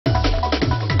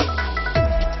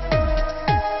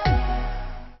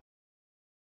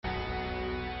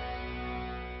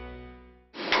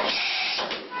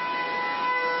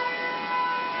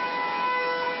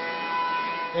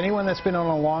Anyone that's been on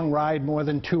a long ride more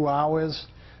than 2 hours,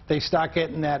 they start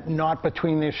getting that knot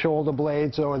between their shoulder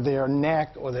blades or their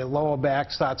neck or their lower back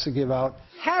starts to give out.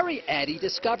 Harry Eddy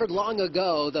discovered long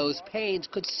ago those pains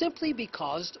could simply be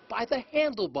caused by the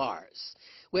handlebars,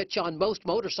 which on most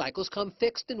motorcycles come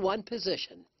fixed in one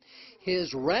position.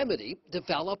 His remedy,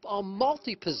 develop a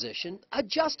multi-position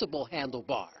adjustable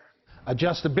handlebar.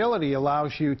 Adjustability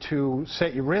allows you to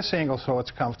set your wrist angle so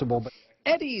it's comfortable.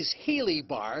 Eddy's Heli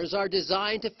bars are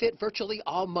designed to fit virtually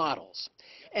all models.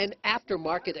 An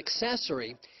aftermarket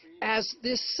accessory, as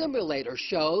this simulator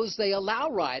shows, they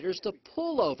allow riders to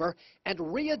pull over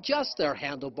and readjust their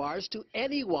handlebars to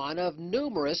any one of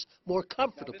numerous more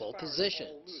comfortable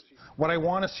positions. What I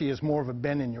want to see is more of a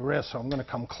bend in your wrist, so I'm going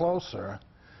to come closer.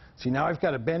 See, now I've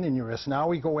got a bend in your wrist. Now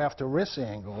we go after wrist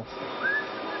angle.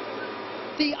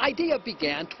 The idea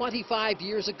began 25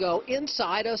 years ago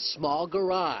inside a small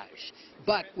garage,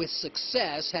 but with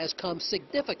success has come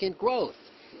significant growth.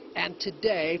 And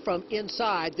today, from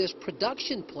inside this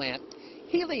production plant,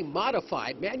 Heli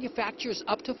Modified manufactures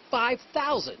up to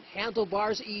 5,000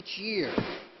 handlebars each year.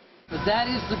 But that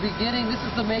is the beginning. This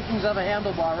is the makings of a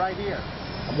handlebar right here.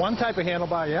 One type of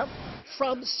handlebar, yep.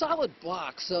 From solid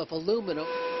blocks of aluminum,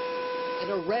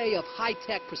 an array of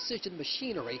high-tech precision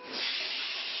machinery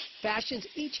fashions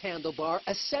each handlebar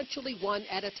essentially one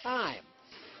at a time.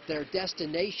 Their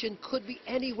destination could be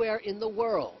anywhere in the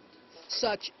world.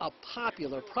 Such a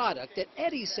popular product that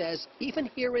Eddy says, even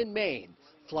here in Maine,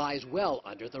 flies well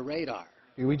under the radar.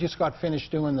 We just got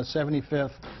finished doing the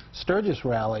 75th Sturgis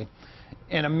Rally,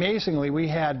 and amazingly, we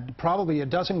had probably a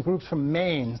dozen groups from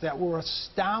Maine that were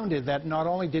astounded that not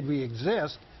only did we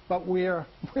exist, but we're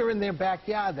in their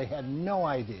backyard. They had no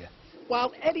idea.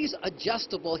 While Eddy's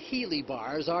adjustable Heli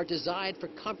bars are designed for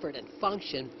comfort and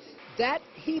function, that,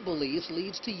 he believes,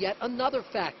 leads to yet another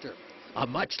factor. A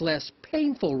much less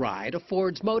painful ride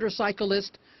affords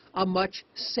motorcyclists a much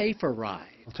safer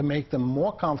ride. To make them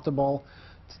more comfortable,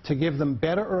 to give them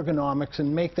better ergonomics,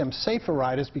 and make them safer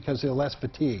riders because they're less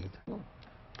fatigued.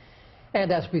 And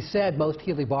as we said, most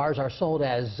Heli bars are sold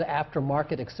as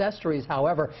aftermarket accessories.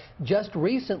 However, just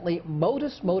recently,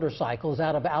 Modus Motorcycles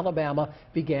out of Alabama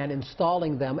began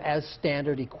installing them as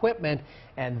standard equipment,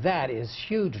 and that is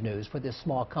huge news for this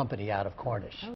small company out of Cornish.